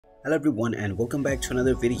Hello everyone and welcome back to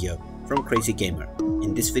another video from Crazy Gamer.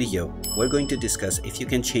 In this video, we're going to discuss if you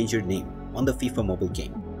can change your name on the FIFA Mobile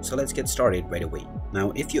game. So let's get started right away.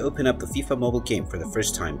 Now, if you open up the FIFA Mobile game for the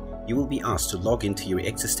first time, you will be asked to log into your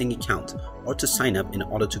existing account or to sign up in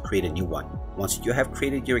order to create a new one. Once you have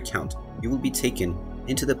created your account, you will be taken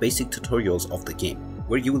into the basic tutorials of the game,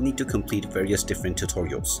 where you will need to complete various different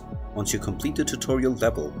tutorials. Once you complete the tutorial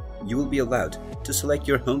level, you will be allowed to select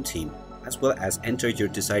your home team as well as enter your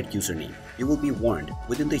desired username. You will be warned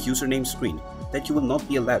within the username screen that you will not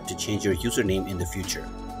be allowed to change your username in the future,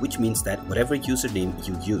 which means that whatever username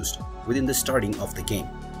you used within the starting of the game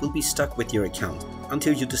will be stuck with your account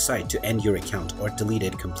until you decide to end your account or delete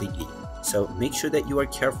it completely. So make sure that you are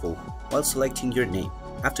careful while selecting your name.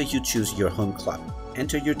 After you choose your home club,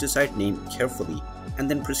 enter your desired name carefully and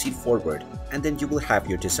then proceed forward, and then you will have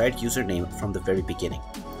your desired username from the very beginning.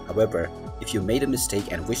 However, if you made a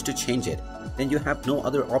mistake and wish to change it, then you have no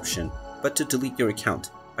other option but to delete your account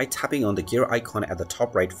by tapping on the gear icon at the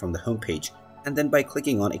top right from the home page, and then by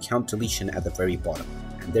clicking on account deletion at the very bottom.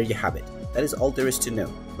 And there you have it. That is all there is to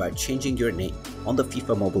know about changing your name on the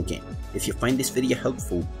FIFA mobile game. If you find this video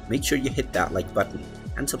helpful, make sure you hit that like button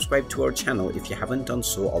and subscribe to our channel if you haven't done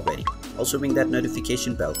so already. Also ring that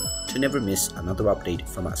notification bell to never miss another update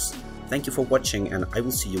from us. Thank you for watching, and I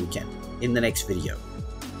will see you again in the next video.